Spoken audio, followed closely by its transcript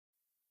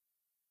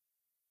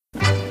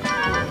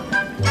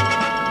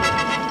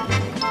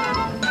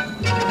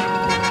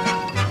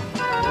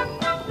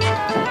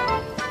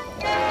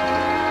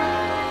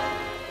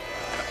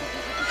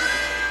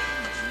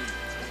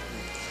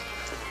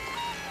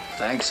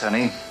Thanks,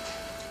 honey.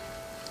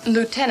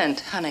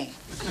 Lieutenant, honey.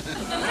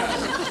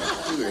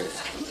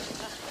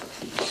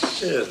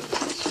 Shit.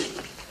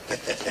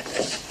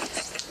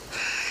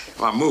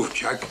 Come on, move,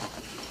 Chuck.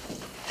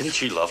 Isn't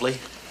she lovely?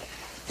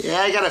 Yeah,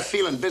 I got a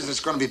feeling business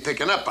is going to be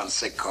picking up on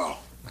sick call.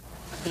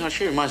 You know,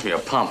 she reminds me of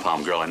a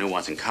pom-pom girl I knew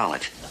once in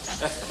college.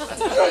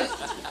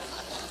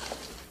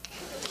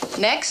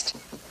 Next?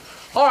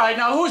 All right,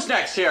 now who's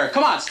next here?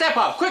 Come on, step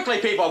up. Quickly,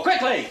 people,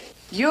 quickly.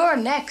 You're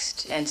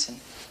next,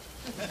 Ensign.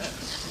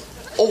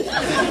 Oh.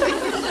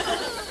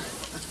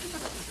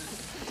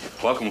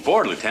 Welcome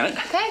aboard, Lieutenant.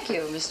 Thank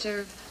you,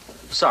 Mr.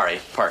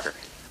 Sorry, Parker.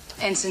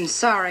 Ensign,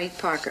 sorry,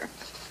 Parker.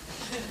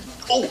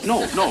 Oh,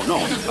 no.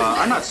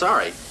 I'm not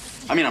sorry.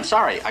 I mean, I'm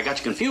sorry. I got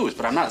you confused,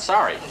 but I'm not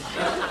sorry.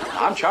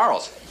 I'm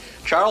Charles.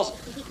 Charles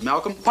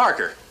Malcolm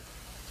Parker.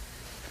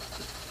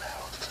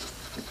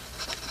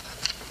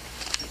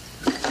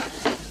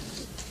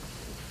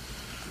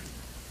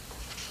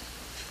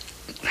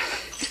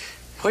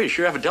 Boy, you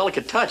sure have a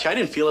delicate touch. I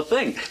didn't feel a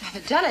thing. I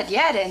haven't done it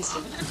yet,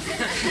 Ensign.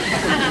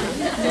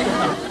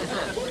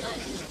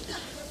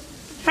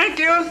 Thank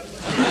you.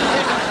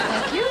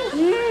 Thank you.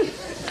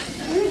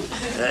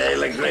 Hey,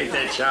 look great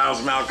there,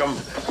 Charles Malcolm.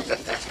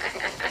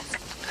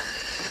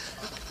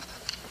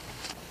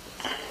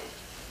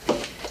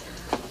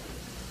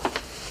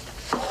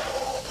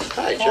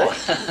 Hi, Chuck.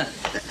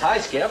 Hi,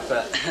 Skip.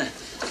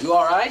 You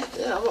all right?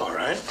 Yeah, I'm all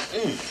right.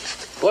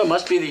 Boy, it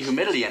must be the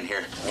humidity in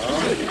here.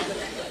 Oh.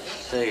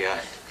 Say,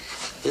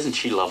 isn't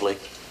she lovely?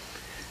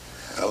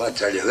 Well, I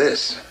tell you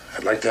this.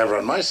 I'd like to have her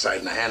on my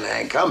side in a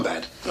hand-to-hand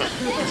combat.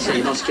 Say,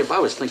 you know, Skip, I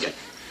was thinking.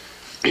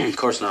 Of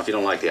course, now, if you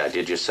don't like the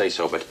idea, just say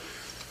so, but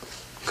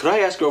could I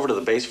ask her over to the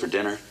base for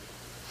dinner?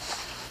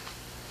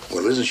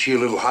 Well, isn't she a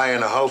little high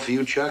in the hull for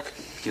you, Chuck?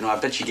 You know, I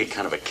bet she'd get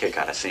kind of a kick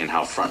out of seeing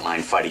how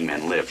frontline fighting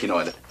men live. You know,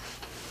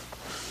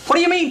 what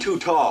do you mean, too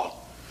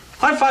tall?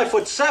 I'm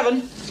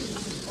 5'7".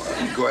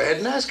 Well, you go ahead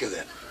and ask her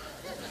then.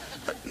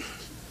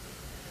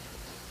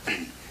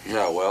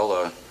 Yeah,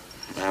 well,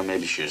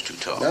 maybe she is too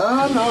tall.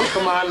 No,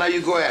 come on. Now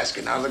you go ask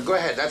her. Now, go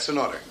ahead. That's an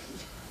order.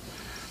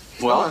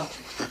 Well,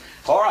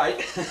 all right.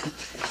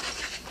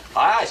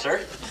 Aye, aye,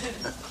 sir.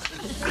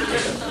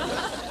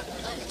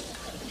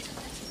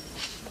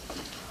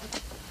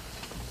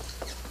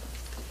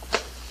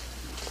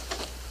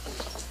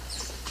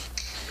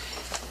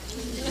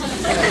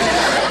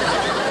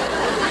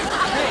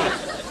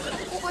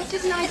 Why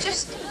didn't I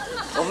just...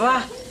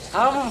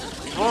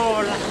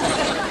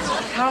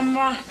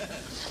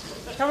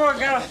 Come on,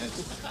 girl.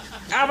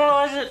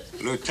 How is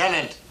it?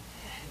 Lieutenant,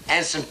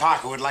 Ensign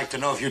Parker would like to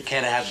know if you'd care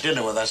to have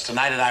dinner with us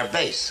tonight at our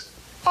base.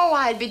 Oh,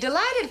 I'd be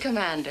delighted,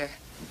 Commander.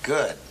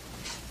 Good.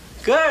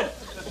 Good.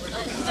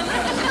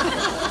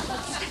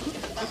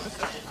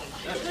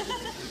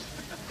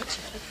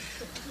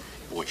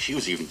 Boy, she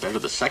was even better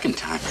the second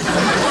time.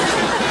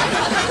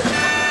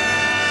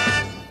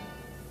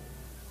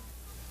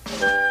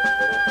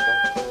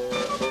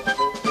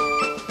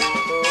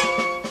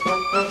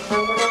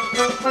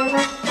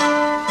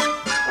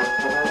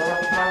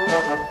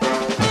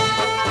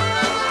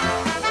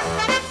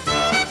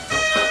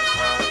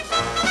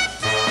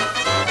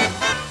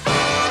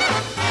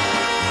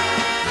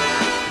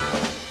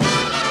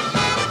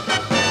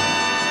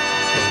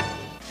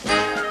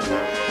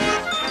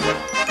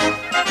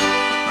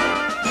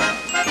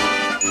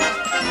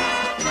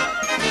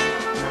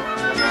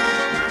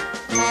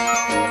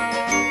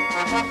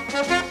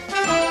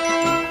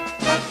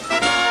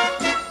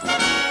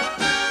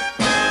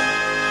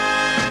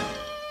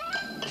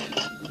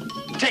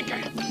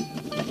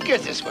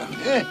 Get this one.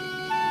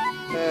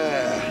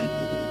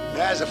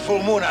 There's a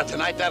full moon out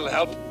tonight. That'll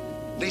help.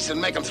 At least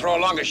it'll make him throw a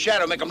longer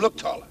shadow, make him look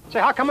taller. Say,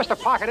 how come Mr.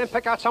 Parker didn't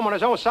pick out someone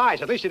his own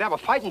size? At least he'd have a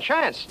fighting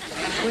chance.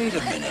 Wait a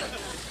minute.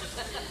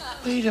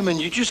 Wait a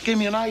minute. You just gave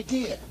me an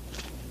idea.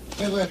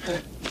 Wait.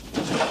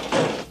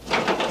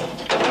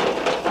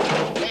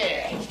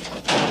 There.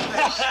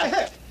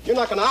 You're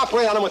not going to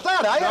operate on him with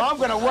that, are you? No, I'm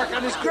going to work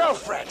on his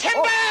girlfriend.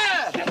 Timber!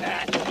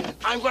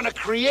 I'm going to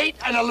create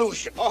an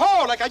illusion.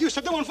 Oh, like I used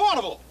to do in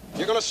Vaudeville.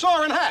 You're going to saw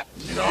her in half.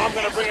 No, I'm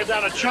going to bring her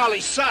down to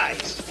Charlie's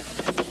size.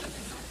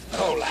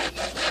 Hold on.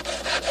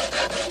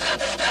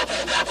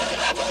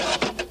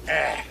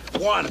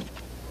 One.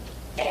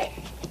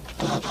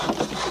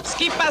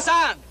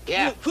 Skipper-san.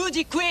 Yeah?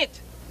 Fuji quit.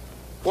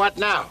 What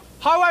now?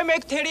 How I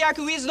make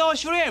teriyaki with no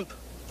shrimp?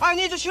 I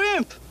need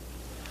shrimp.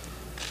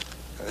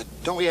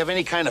 Don't we have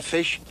any kind of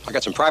fish? I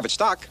got some private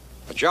stock.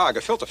 A jug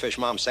of filter fish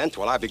Mom sent.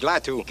 Well, I'd be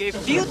glad to.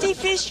 Gefilte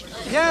fish?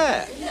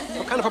 Yeah.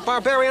 What kind of a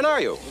barbarian are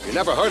you? You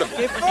never heard of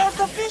it.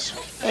 Gefilte fish?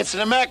 It's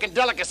an American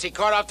delicacy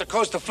caught off the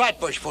coast of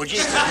Flatbush, Fuji.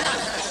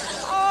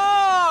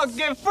 Oh,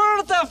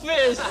 gefilte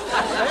fish.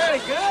 Very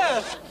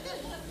good.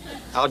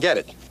 I'll get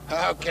it.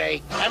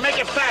 Okay. Now make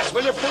it fast,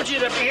 will you, Fuji?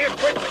 They'll be here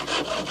quickly.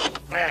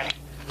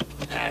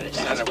 There's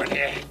another one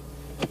here.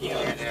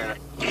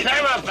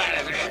 Climb up out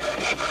of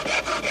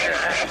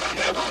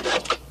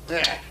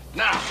there. There.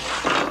 Now,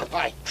 all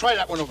right, try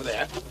that one over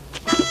there.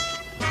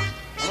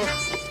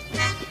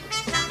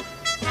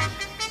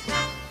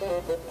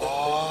 Oh,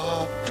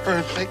 Oh,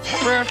 perfect,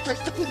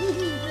 perfect.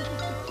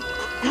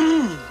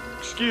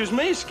 Excuse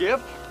me,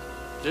 Skip.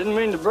 Didn't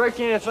mean to break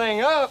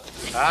anything up.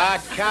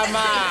 Ah, come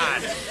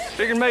on.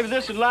 Figured maybe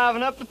this would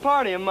liven up the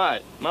party a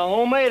mite. My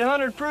homemade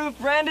 100-proof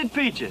branded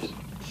peaches.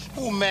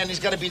 Oh, man, these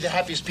got to be the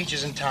happiest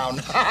peaches in town.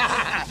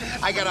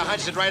 I got a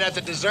hunch that right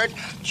after dessert,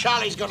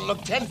 Charlie's going to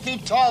look 10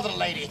 feet taller than a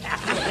lady.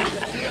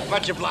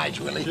 Much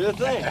obliged, Willie. Sure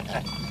thing.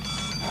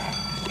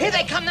 Here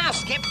they come now,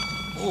 Skip.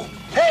 Oh,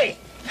 hey,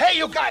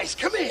 you guys,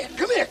 come here,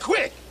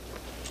 quick.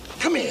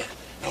 Come here.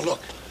 Now, look,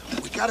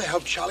 we got to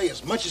help Charlie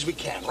as much as we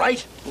can,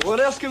 right? What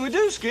else can we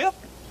do, Skip?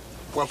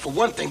 Well, for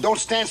one thing, don't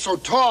stand so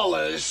tall.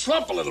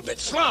 Slump a little bit,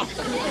 slump.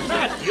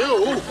 Not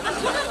you.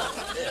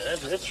 Yeah,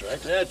 that's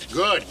right. That's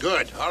good.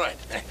 All right.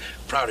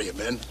 Proud of you,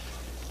 men.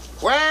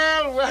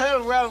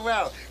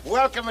 Well.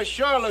 Welcome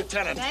ashore,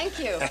 Lieutenant. Thank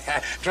you.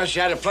 Trust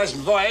you had a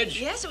pleasant voyage.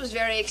 Yes, it was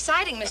very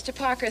exciting. Mr.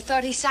 Parker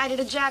thought he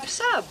sighted a Jap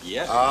sub.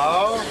 Yes.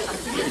 Oh?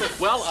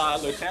 Well,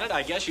 Lieutenant,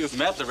 I guess you've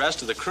met the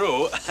rest of the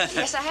crew.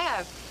 Yes, I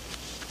have.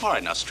 All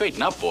right, now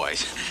straighten up,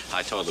 boys.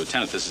 I told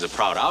Lieutenant this is a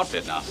proud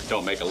outfit. Now,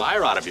 don't make a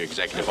liar out of you,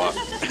 executive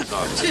officer.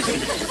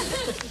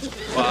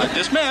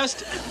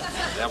 Dismissed.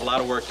 They have a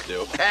lot of work to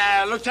do.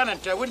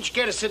 Lieutenant, wouldn't you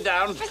care to sit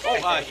down?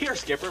 Oh, here,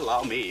 Skipper,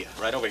 allow me.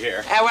 Right over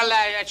here.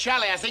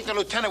 Charlie, I think the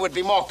lieutenant would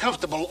be more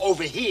comfortable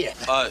over here.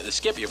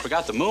 Skip, you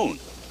forgot the moon.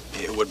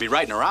 It would be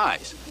right in her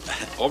eyes.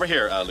 Over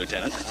here,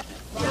 Lieutenant.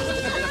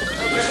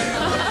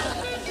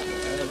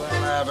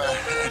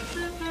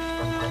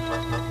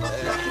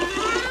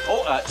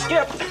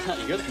 Skip,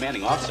 you're the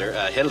commanding officer,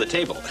 head of the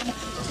table.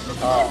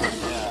 Oh,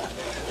 yeah.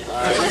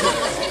 All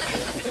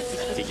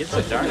right. He gets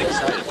so darn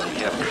excited when we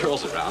have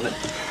girls around it.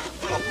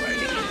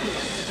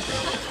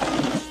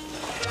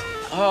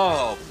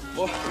 Oh,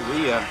 boy,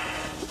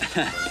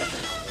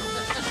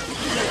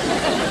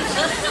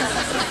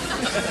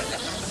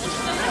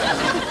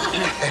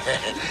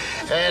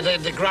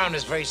 The ground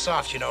is very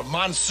soft, you know.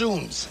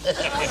 Monsoons.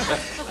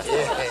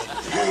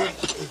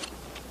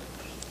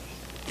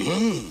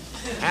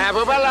 Have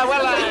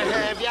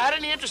you had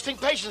any interesting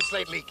patients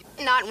lately?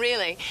 Not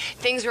really.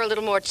 Things are a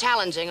little more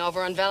challenging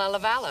over on Vella La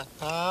Valla.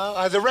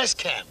 The rest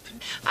camp.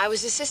 I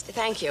was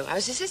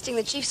assisting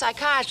the chief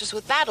psychiatrist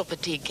with battle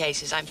fatigue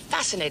cases. I'm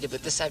fascinated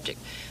with the subject.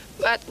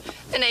 But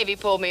the Navy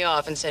pulled me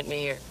off and sent me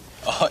here.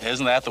 Oh,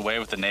 isn't that the way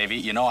with the Navy?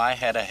 You know, I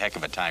had a heck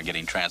of a time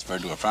getting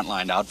transferred to a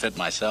frontline outfit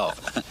myself.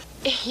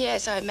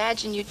 Yes, I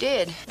imagine you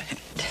did.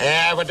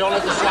 Yeah, but don't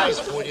let the size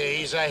fool you.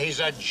 He's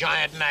a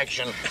giant in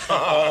action.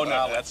 Oh,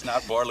 now let's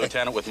not bore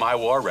Lieutenant with my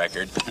war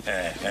record.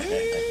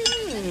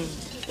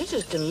 This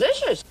is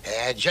delicious.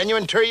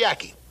 Genuine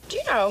teriyaki. Do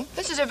you know,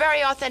 this is a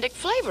very authentic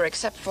flavor,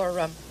 except for,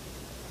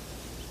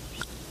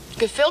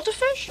 gefilte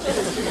fish?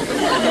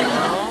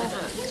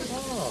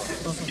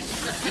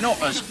 You know,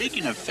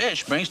 speaking of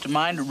fish, brings to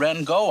mind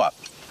Rengoa.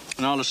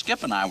 You know,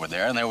 Skip and I were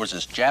there, and there was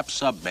this Jap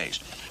sub base.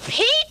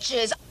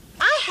 Peaches?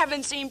 I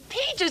haven't seen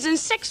peaches in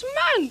 6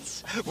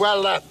 months.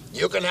 Well,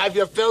 you can have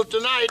your fill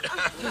tonight.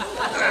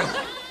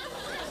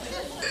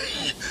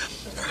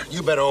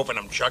 You better open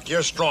them, Chuck.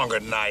 You're stronger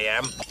than I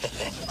am.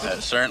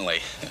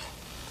 Certainly.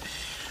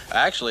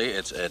 Actually,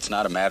 it's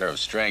not a matter of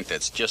strength.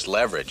 It's just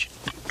leverage.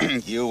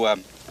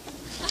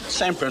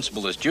 Same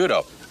principle as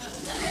judo.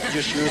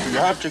 Just use the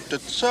object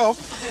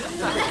itself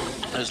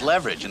as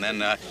leverage, and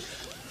then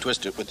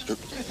twist it with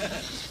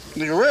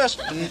your wrist,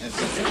 and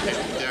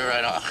you're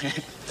right off.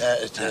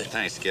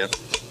 Thanks, Skip.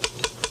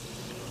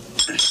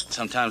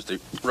 Sometimes the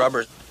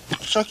rubber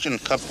suction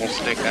cup will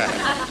stick out.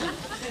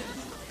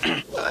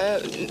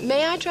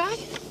 May I try?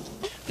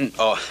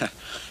 Oh,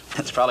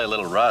 it's probably a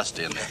little rust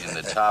in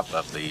the top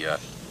of the...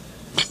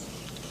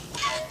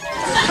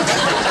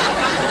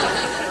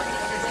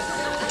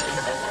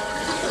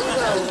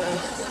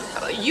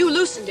 You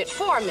loosened it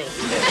for me.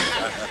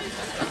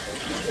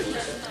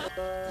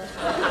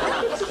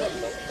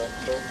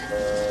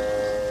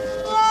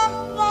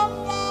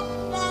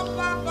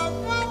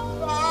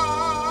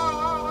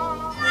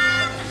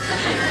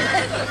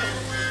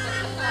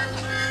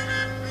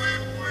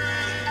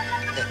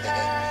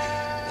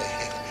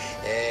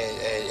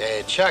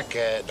 Chuck,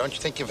 don't you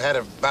think you've had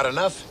about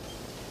enough?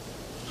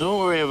 Don't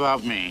worry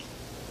about me.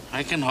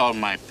 I can hold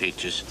my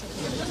peaches.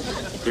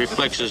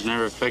 Reflexes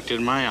never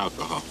affected my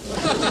alcohol.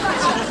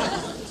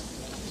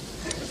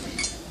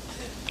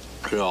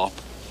 all.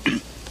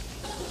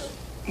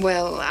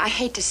 Well, I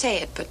hate to say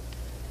it, but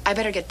I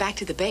better get back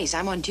to the base.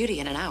 I'm on duty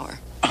in an hour.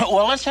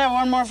 Well, let's have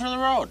one more for the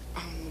road.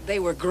 They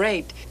were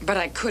great, but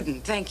I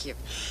couldn't. Thank you.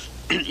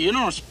 You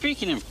know,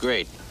 speaking of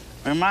great,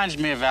 reminds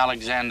me of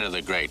Alexander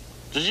the Great.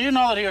 Did you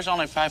know that he was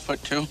only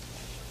 5'2"?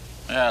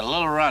 Yeah,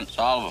 little runts,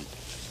 all of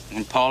them.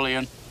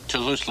 Napoleon,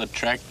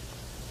 Toulouse-Lautrec,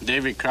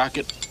 Davy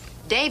Crockett.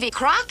 Davy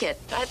Crockett?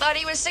 I thought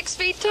he was 6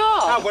 feet tall.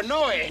 Oh, well,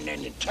 no,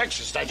 in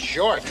Texas, that's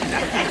short.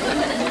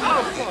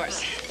 Oh, of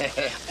course.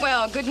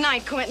 Well, good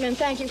night, Quentin, and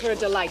thank you for a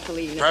delightful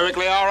evening.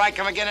 Perfectly all right.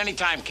 Come again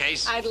anytime,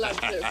 Case. I'd love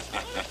to.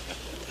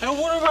 And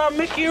what about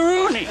Mickey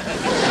Rooney?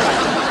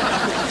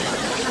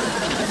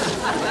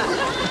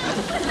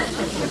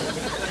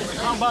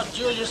 How about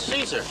Julius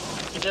Caesar?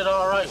 You did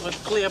all right with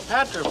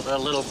Cleopatra for a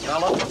little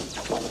fella.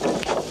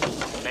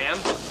 Ma'am?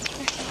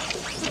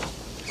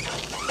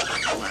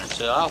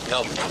 So I'll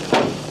help you.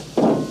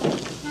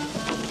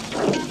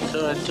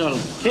 So I told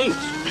him, Kate.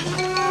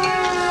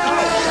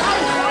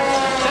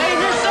 Save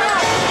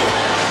yourself!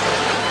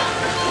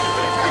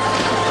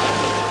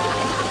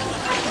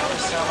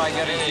 First time I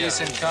get a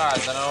decent car,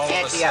 then all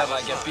of a sudden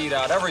I get beat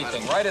out.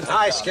 Everything, right at the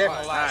Hi, top. Skip.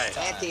 Hi.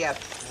 Ante up.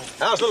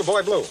 How's little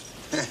boy Blue?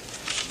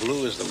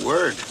 Blue is the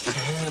word.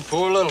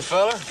 Poor little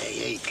fella.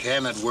 Hey,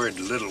 can that word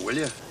little, will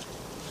you?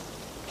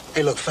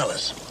 Hey, look,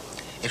 fellas.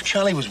 If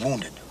Charlie was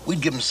wounded, we'd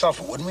give him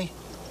sulfur, wouldn't we?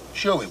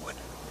 Sure we would.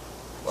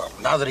 Well,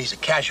 now that he's a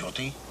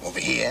casualty over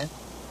here,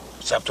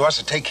 it's up to us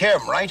to take care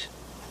of him, right?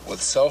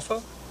 With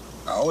sulfur?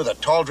 Oh, with a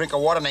tall drink of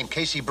water named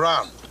Casey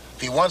Brown.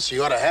 If he wants, he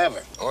ought to have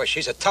her. Oh,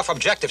 she's a tough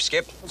objective,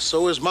 Skip.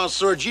 So is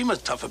Monsieur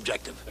Jima's tough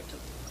objective.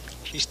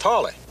 She's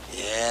taller.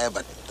 Yeah,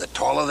 but the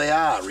taller they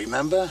are,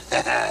 remember?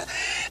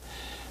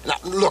 Now,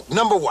 look,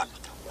 number one,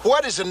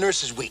 what is a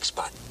nurse's weak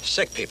spot?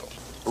 Sick people.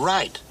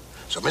 Right.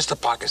 So Mr.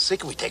 Parker's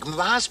sick and we take him to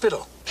the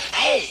hospital.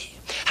 Hey,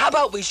 how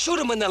about we shoot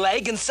him in the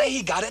leg and say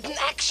he got it in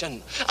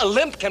action? A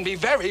limp can be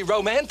very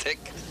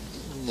romantic.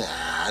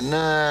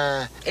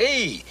 Nah.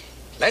 Hey,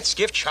 let's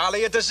give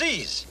Charlie a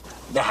disease.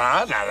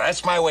 Now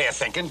that's my way of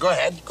thinking. Go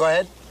ahead.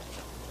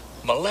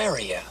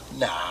 Malaria.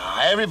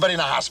 Nah, everybody in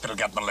the hospital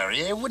got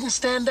malaria. It wouldn't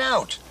stand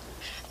out.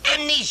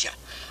 Amnesia.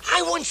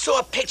 I once saw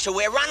a picture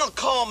where Ronald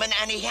Coleman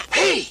and he had...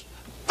 Hey,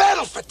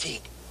 battle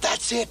fatigue.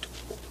 That's it.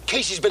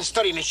 Casey's been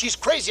studying it. She's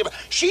crazy about it.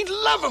 She'd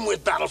love him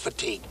with battle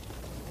fatigue.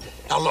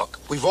 Now, look,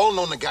 we've all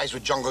known the guys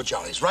with jungle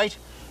jollies, right?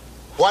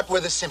 What were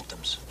the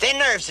symptoms? Their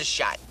nerves are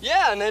shot.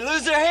 Yeah, and they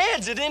lose their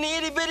heads at any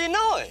itty-bitty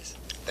noise.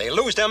 They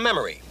lose their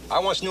memory. I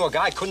once knew a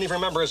guy couldn't even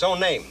remember his own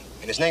name,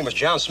 and his name was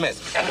John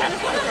Smith.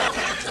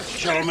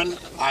 Gentlemen,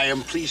 I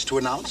am pleased to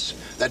announce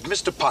that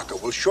Mr. Parker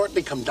will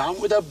shortly come down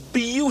with a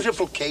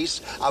beautiful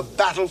case of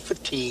battle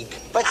fatigue.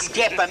 But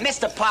Skipper,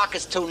 Mr.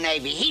 Parker's too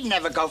Navy. He'd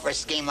never go for a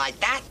scheme like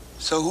that.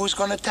 So who's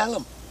gonna tell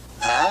him?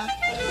 Huh?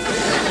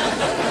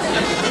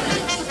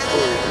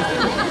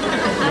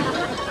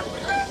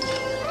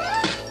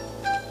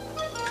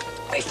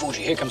 Hey,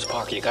 Fuji, here comes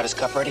Parker. You got his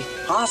cup ready?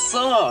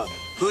 Sir.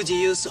 Fuji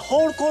used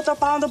whole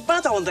quarter-pound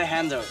butter on the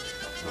handle.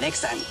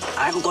 Next time,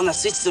 I'm gonna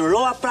switch to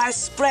lower price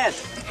spread.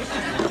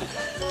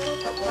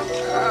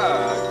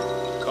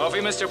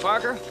 Coffee, Mr.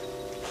 Parker?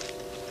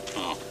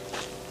 Oh,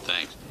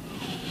 thanks.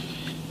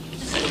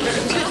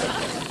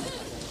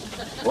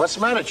 What's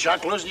the matter,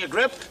 Chuck? Losing your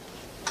grip?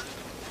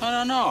 I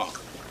don't know.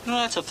 You know,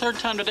 that's the third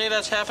time today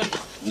that's happened.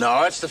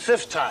 No, it's the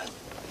fifth time.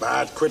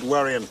 But quit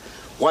worrying.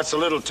 What's a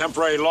little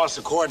temporary loss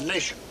of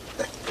coordination?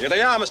 Here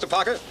they are, Mr.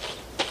 Parker.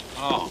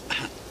 Oh.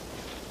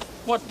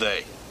 What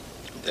they?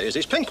 There's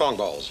these ping pong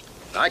balls.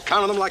 I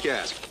counted them like you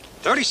asked.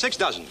 36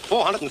 dozen,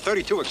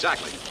 432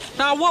 exactly.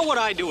 Now, what would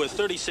I do with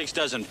 36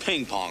 dozen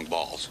ping pong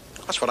balls?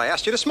 That's what I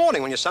asked you this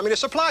morning when you sent me the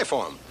supply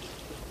for them.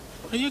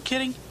 Are you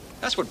kidding?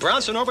 That's what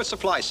Brownson over at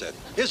Supply said.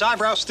 His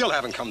eyebrows still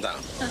haven't come down.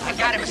 I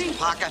got him, Mr.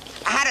 Parker.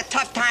 I had a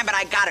tough time, but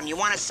I got him. You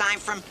want a sign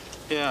from?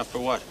 Yeah, for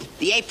what?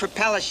 The 8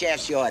 propeller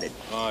shafts you ordered.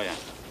 Oh, yeah.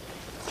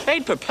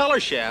 8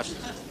 propeller shafts?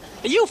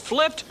 Are you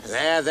flipped?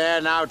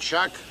 There now,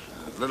 Chuck.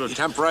 A little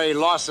temporary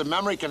loss of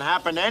memory can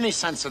happen to any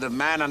sensitive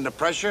man under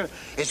pressure.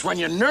 It's when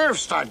your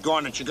nerves start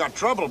going that you got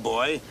trouble,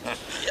 boy.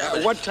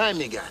 What time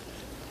you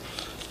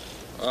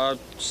got?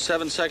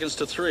 7 seconds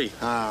to 3.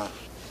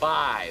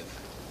 5,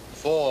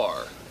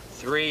 4,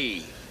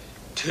 3,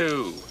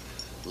 2,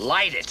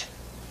 light it.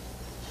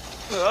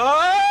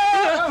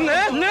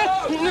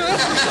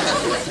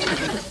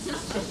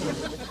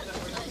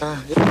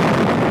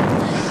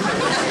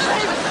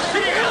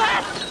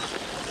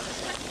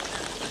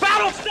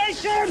 Battle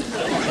station!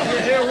 You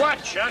hear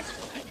what, Chuck?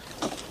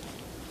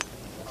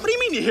 What do you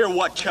mean you hear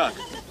what, Chuck?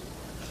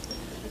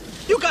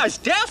 You guys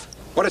deaf?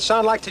 What'd it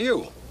sound like to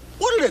you?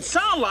 What did it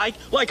sound like?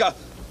 Like a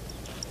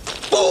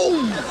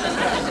boom!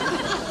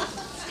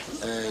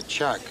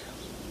 Chuck.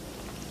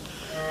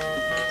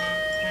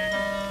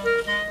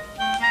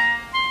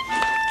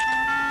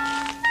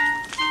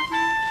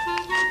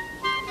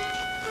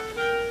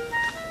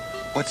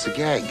 What's the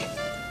gag?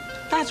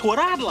 That's what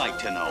I'd like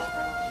to know.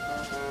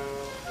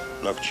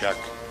 Look, Chuck,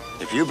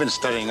 if you've been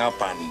studying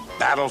up on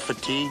battle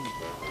fatigue,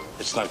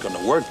 it's not going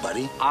to work,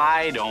 buddy.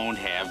 I don't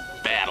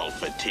have battle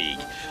fatigue.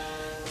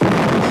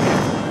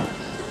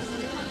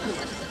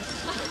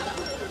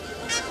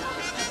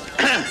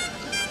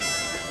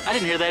 I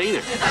didn't hear that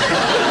either.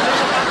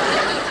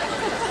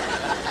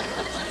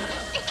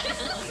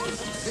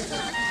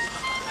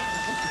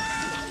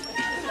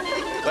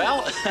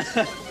 Well,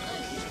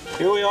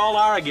 here we all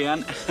are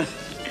again.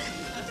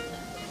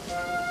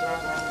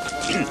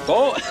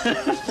 Oh,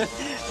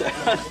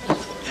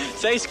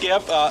 say,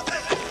 Skip,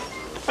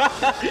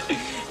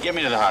 get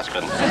me to the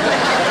hospital.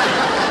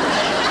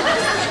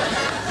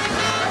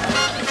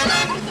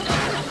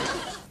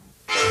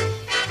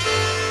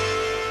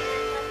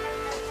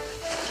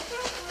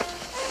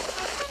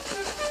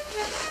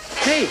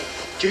 Hey,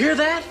 did you hear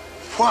that?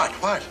 What?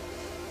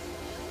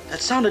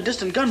 That sounded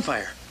distant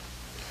gunfire.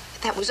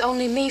 That was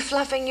only me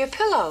fluffing your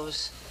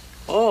pillows.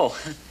 Oh,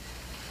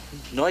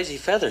 noisy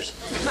feathers.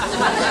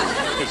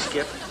 Hey,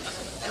 Skip,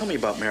 tell me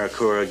about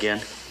Maracura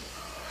again.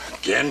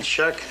 Again,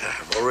 Chuck?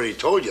 I've already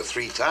told you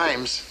 3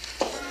 times.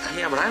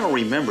 Yeah, but I don't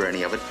remember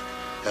any of it.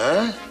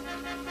 Huh?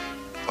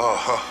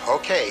 Oh,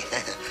 okay.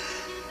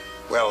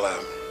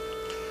 Well,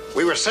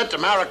 we were sent to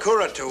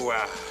Maracura to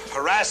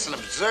harass and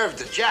observe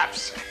the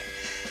Japs.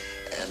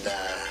 And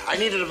I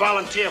needed a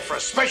volunteer for a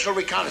special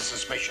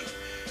reconnaissance mission.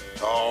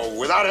 So,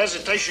 without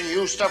hesitation,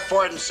 you stepped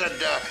forward and said,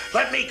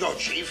 let me go,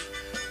 Chief.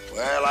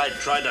 Well, I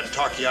tried to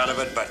talk you out of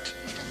it, but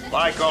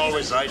like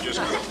always, I just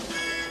couldn't.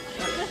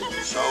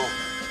 So,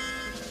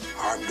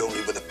 armed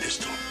only with a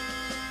pistol,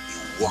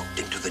 you walked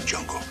into the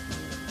jungle.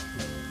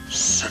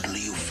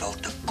 Suddenly, you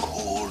felt the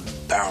cold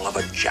barrel of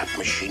a Jap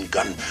machine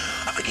gun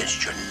up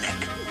against your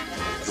neck.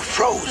 You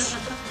froze.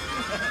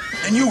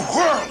 Then you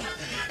whirled.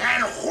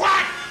 And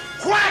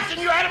whack, and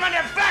you had him on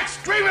your back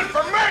screaming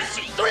for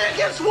mercy. 3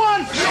 against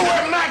 1. You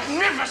were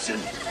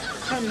magnificent.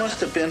 I must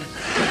have been.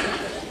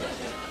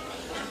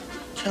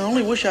 I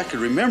only wish I could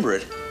remember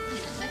it.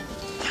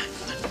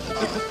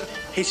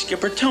 Hey,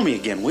 Skipper, tell me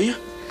again, will you?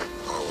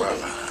 Oh, well.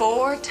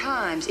 4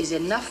 times is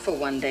enough for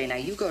one day. Now,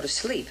 you go to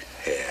sleep.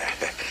 Yeah.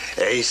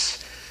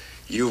 Ace,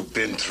 you've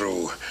been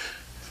through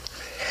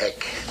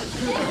heck.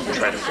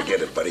 Try to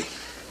forget it, buddy.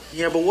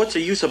 Yeah, but what's the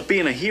use of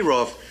being a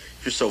hero if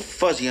you're so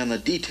fuzzy on the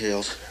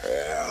details?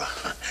 Well,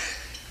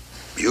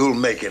 you'll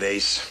make it,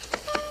 Ace.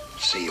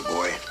 See you,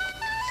 boy.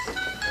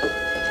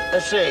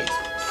 Let's see.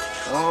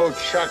 Oh,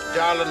 Chuck,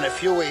 darling,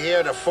 if you were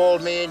here to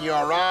fold me in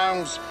your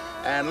arms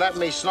and let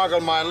me snuggle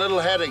my little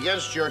head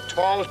against your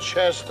tall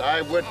chest,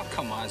 I would... Oh,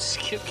 come on,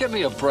 Skip, give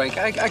me a break.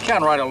 I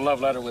can't write a love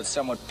letter with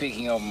someone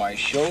peeking over my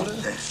shoulder.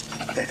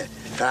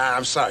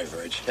 I'm sorry,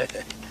 Verge.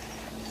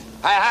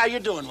 How you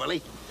doing,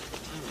 Willie?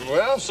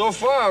 Well, so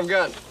far I've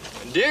got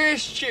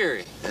dearest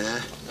Cherry.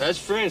 That's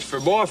French for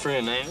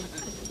boyfriend, ain't it?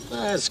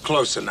 That's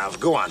close enough.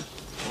 Go on.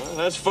 Well,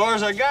 that's as far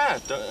as I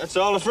got. That's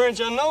all the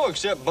French I know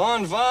except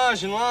bon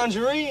voyage and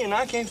lingerie, and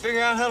I can't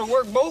figure out how to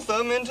work both of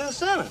them into a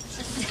sentence.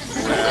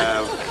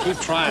 Keep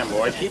trying,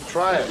 boy. Keep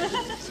trying.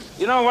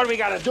 You know what we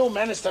got to do,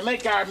 man, is to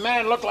make our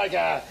man look like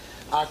a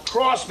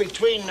cross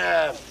between...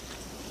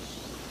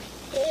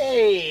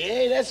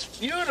 Hey, that's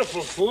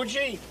beautiful,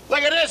 Fuji. Look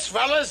at this,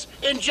 fellas.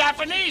 In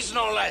Japanese,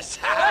 no less.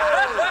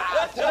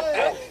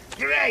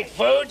 Great,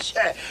 Fuji.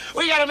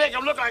 We got to make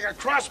him look like a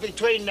cross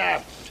between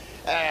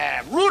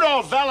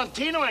Rudolph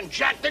Valentino and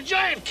Jack the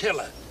Giant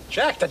Killer.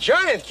 Jack the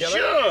Giant Killer?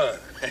 Sure.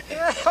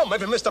 Oh,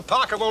 maybe Mr.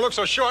 Parker won't look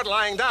so short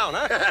lying down,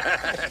 huh?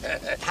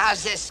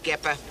 How's this,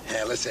 Skipper?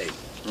 Yeah, let's see.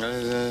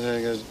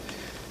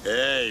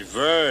 Hey,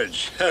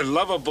 Verge.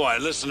 Lover boy,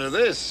 listen to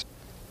this.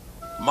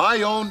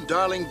 My own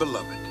darling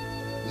beloved.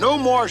 No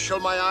more shall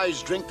my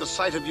eyes drink the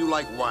sight of you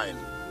like wine,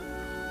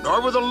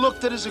 nor with a look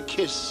that is a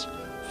kiss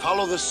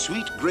follow the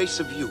sweet grace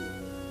of you.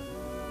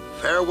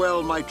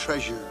 Farewell, my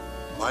treasure,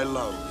 my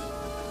love.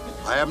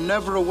 I am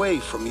never away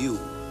from you.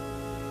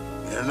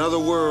 In another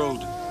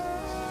world,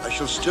 I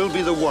shall still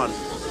be the one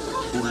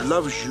who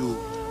loves you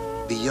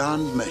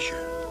beyond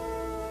measure.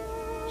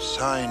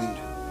 Signed,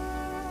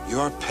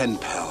 your pen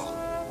pal,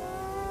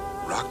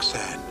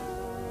 Roxanne.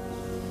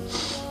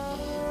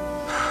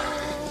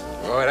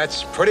 Boy,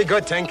 that's pretty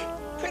good, Tink.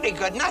 Pretty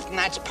good, nothing.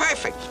 That's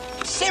perfect.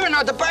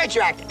 Cyrano de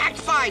Bergerac, Act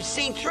 5,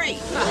 Scene 3.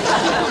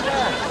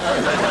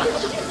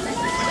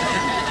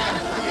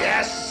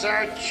 Yes,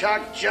 sir,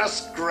 Chuck,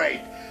 just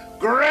great.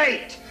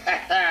 Great!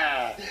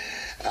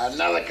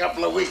 Another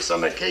couple of weeks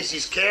under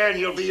Casey's care and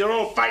you'll be your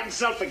old fighting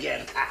self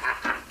again.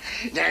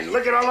 Then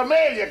look at all the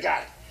mail you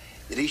got.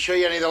 Did he show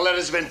you any of the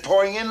letters been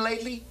pouring in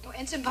lately? Well,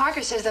 Ensign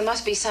Parker says there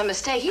must be some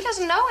mistake. He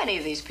doesn't know any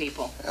of these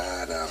people.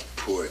 Ah, the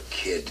poor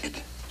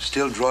kid.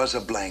 Still draws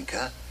a blank,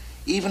 huh?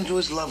 Even to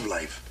his love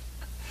life.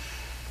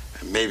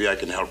 Maybe I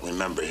can help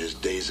remember his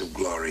days of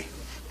glory.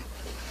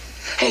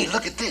 Hey,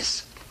 look at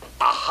this.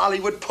 A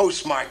Hollywood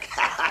postmark.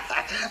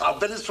 I'll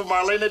bet it's from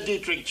Marlena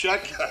Dietrich,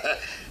 Chuck.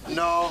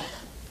 No,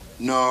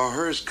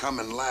 hers come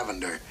in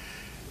lavender.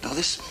 No,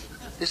 this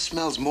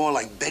smells more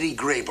like Betty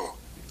Grable.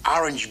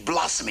 Orange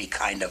blossomy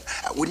kind of.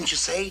 Wouldn't you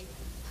say?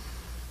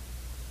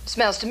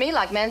 Smells to me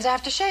like men's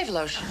aftershave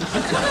lotion.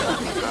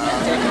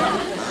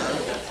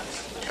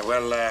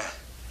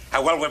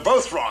 Well, we're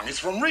both wrong. It's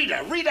from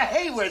Rita. Rita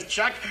Hayworth,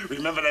 Chuck.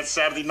 Remember that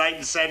Saturday night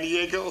in San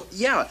Diego?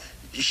 Yeah,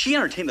 she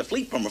entertained the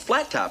fleet from a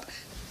flat top.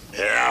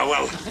 Yeah,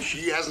 well,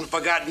 she hasn't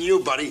forgotten you,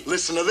 buddy.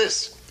 Listen to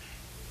this.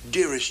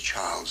 Dearest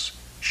Charles,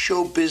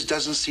 showbiz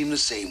doesn't seem the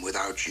same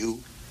without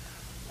you.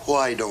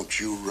 Why don't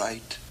you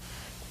write?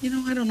 You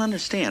know, I don't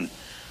understand.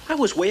 I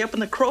was way up in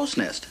the crow's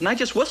nest, and I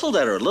just whistled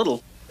at her a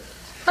little.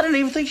 I didn't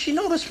even think she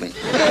noticed me.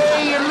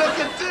 Hey, and look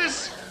at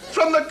this.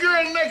 From the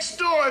girl next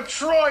door,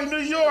 Troy, New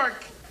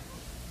York.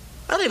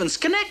 I live in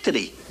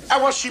Schenectady.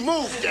 Well, she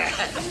moved.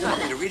 Want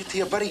me to read it to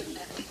you, buddy?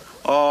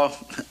 Oh,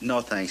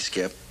 no thanks,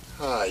 Skip.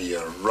 Ah,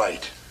 you're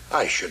right.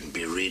 I shouldn't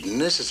be reading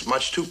this. It's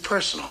much too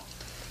personal.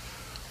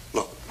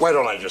 Look, why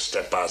don't I just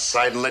step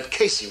outside and let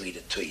Casey read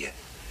it to you?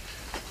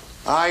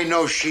 I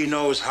know she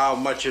knows how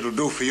much it'll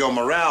do for your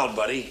morale,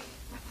 buddy.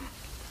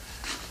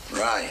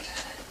 Right.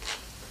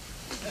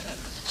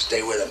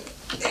 Stay with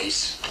him,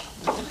 Ace.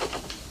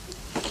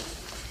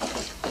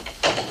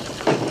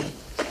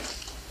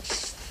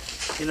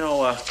 You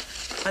know,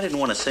 I didn't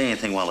want to say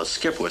anything while the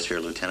skipper was here,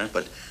 Lieutenant,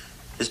 but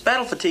is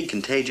battle fatigue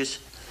contagious?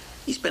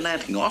 He's been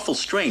acting awful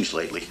strange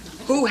lately.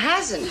 Who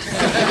hasn't?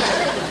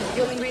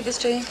 You want me to read this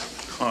to you?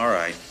 All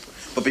right.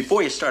 But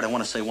before you start, I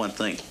want to say one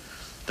thing.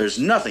 There's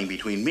nothing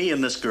between me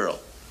and this girl.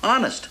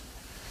 Honest.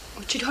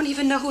 But you don't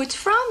even know who it's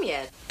from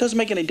yet. Doesn't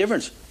make any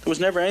difference. There was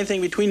never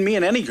anything between me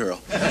and any girl.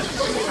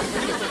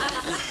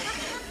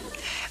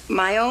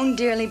 My own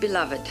dearly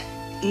beloved,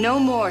 no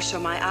more shall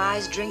my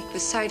eyes drink the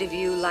sight of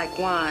you like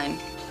wine,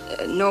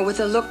 nor with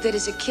a look that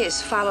is a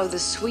kiss follow the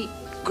sweet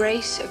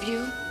grace of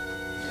you.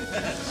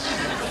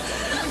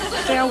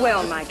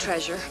 Farewell, my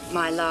treasure,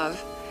 my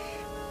love.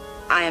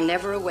 I am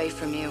never away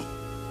from you.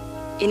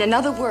 In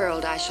another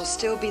world, I shall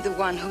still be the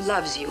one who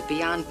loves you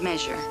beyond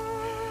measure.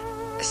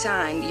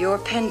 Signed, your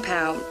pen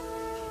pal,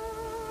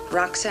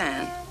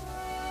 Roxanne.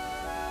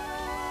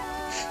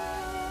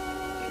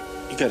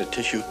 You got a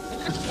tissue?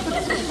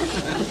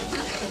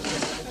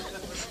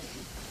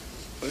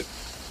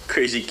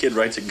 Crazy kid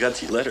writes a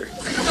gutsy letter.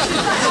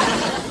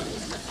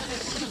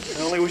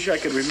 I only wish I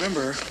could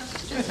remember her.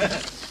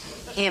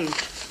 Him.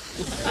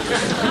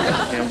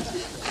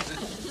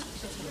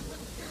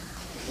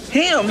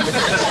 Him?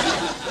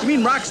 You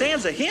mean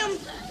Roxanne's a him?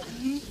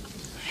 Mm-hmm.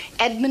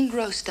 Edmond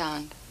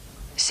Rostand.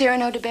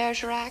 Cyrano de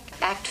Bergerac,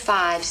 Act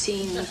 5,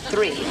 Scene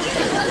 3.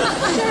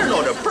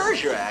 Cyrano de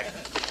Bergerac?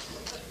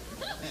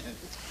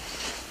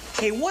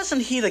 Hey,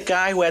 wasn't he the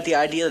guy who had the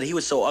idea that he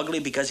was so ugly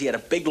because he had a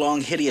big,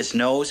 long, hideous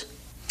nose?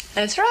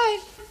 That's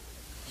right.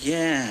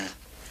 Yeah.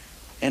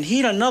 And he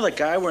and another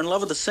guy were in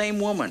love with the same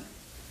woman.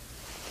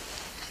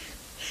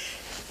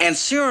 And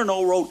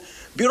Cyrano wrote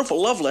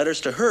beautiful love letters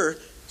to her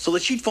so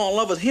that she'd fall in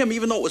love with him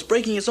even though it was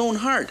breaking his own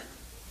heart.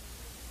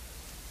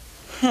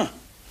 Huh.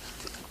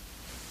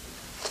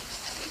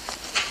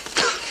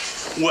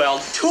 Well,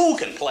 two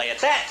can play at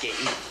that game.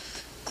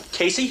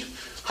 Casey,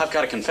 I've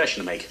got a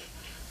confession to make.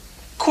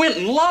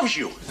 Quentin loves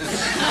you.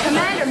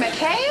 Commander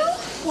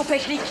McHale? Well, but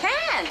he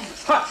can.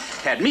 Huh.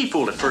 Had me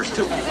fooled at first,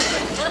 too.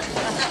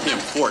 Him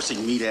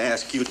forcing me to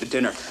ask you at the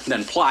dinner,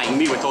 then plying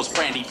me with those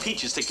brandy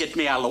peaches to get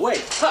me out of the way.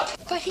 Huh.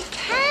 But he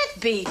can't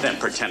be. Then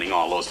pretending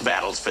all those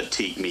battles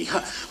fatigued me.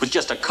 Huh. Was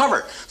just a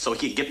cover so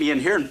he could get me in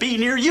here and be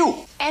near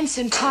you.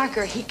 Ensign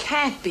Parker, he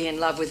can't be in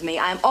love with me.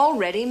 I'm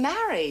already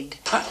married.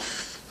 Huh.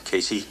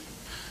 Casey,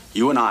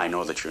 you and I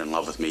know that you're in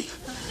love with me.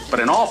 But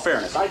in all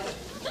fairness,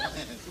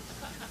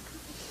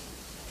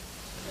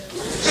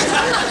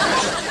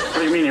 What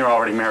do you mean you're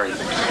already married?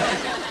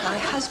 My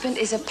husband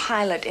is a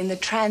pilot in the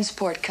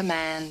Transport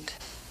Command.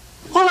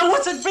 Well, then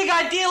what's the big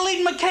idea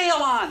leading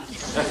McHale on?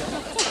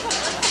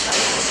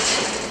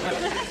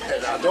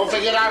 Now, don't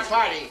forget our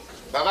party.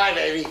 Bye-bye,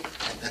 baby.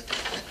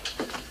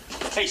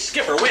 Hey,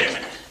 Skipper, wait a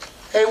minute.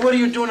 Hey, what are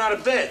you doing out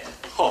of bed?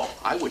 Oh,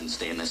 I wouldn't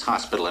stay in this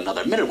hospital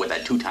another minute with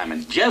that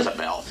two-timing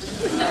Jezebel.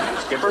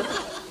 Skipper,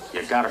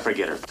 you gotta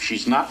forget her.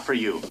 She's not for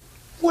you.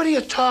 What are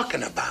you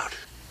talking about?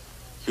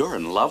 You're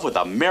in love with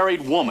a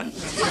married woman.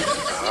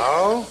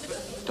 Oh?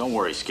 Don't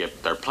worry,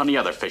 Skip. There are plenty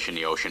other fish in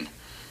the ocean.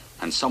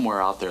 And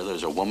somewhere out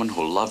there's a woman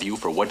who'll love you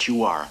for what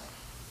you are.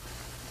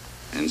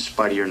 In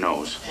spite of your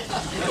nose.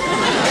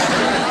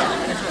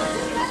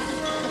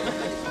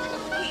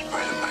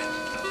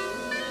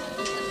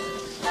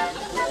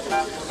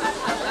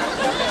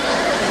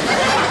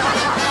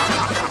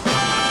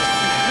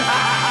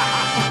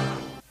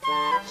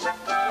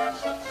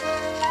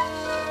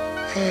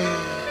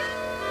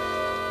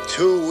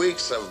 Two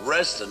weeks of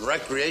rest and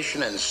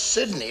recreation in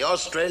Sydney,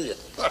 Australia.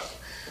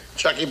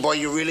 Chucky boy,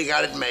 you really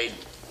got it made.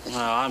 Well,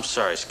 I'm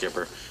sorry,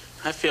 Skipper.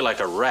 I feel like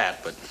a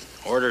rat, but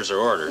orders are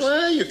orders.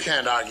 Well, you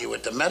can't argue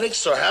with the medics,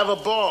 so have a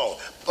ball.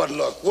 But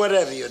look,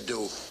 whatever you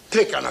do,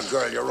 pick on a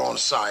girl your own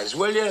size,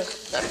 will you?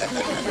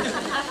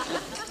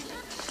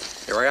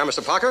 Here I am,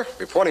 Mr. Parker,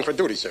 reporting for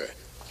duty, sir.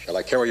 Shall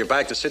I carry you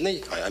back to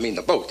Sydney? I mean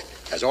the boat,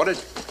 as ordered?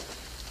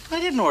 I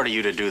didn't order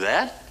you to do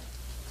that.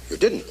 You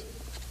didn't?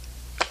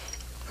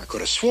 I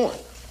could have sworn.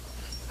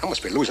 I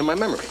must be losing my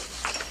memory.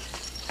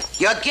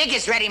 Your gig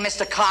is ready,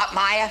 Mr.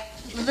 Cartmeyer.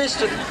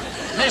 Mr.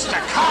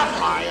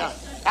 Cartmeyer?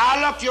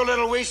 Now, look, you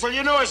little weasel,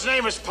 you know his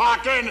name is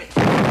Parker, and...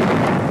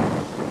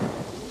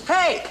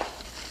 Hey!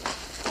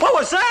 What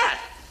was that?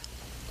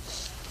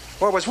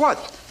 What was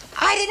what?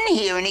 I didn't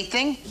hear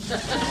anything.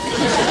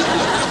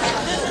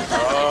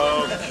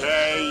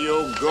 Okay,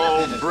 you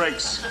go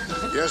bricks.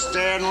 You're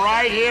staying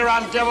right here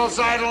on Devil's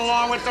Idol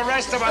along with the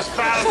rest of us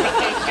battle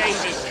fatigue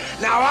cases.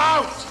 Now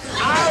out!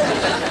 Out!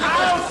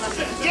 Out!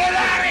 Get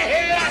out of here!